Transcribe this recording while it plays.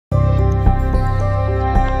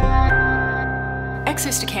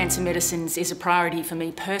Access to cancer medicines is a priority for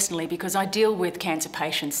me personally because I deal with cancer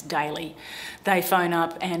patients daily. They phone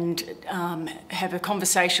up and have a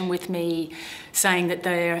conversation with me saying that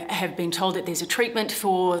they have been told that there's a treatment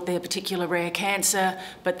for their particular rare cancer,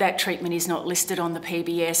 but that treatment is not listed on the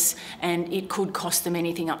PBS and it could cost them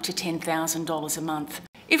anything up to $10,000 a month.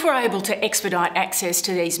 If we're able to expedite access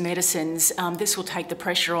to these medicines, this will take the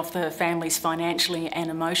pressure off the families financially and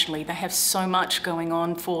emotionally. They have so much going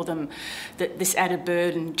on for them that this added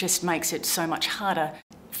burden just makes it so much harder.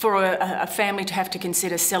 For a family to have to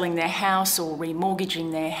consider selling their house or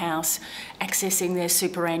remortgaging their house, accessing their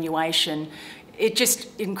superannuation, it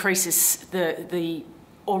just increases the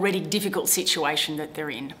already difficult situation that they're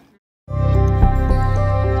in.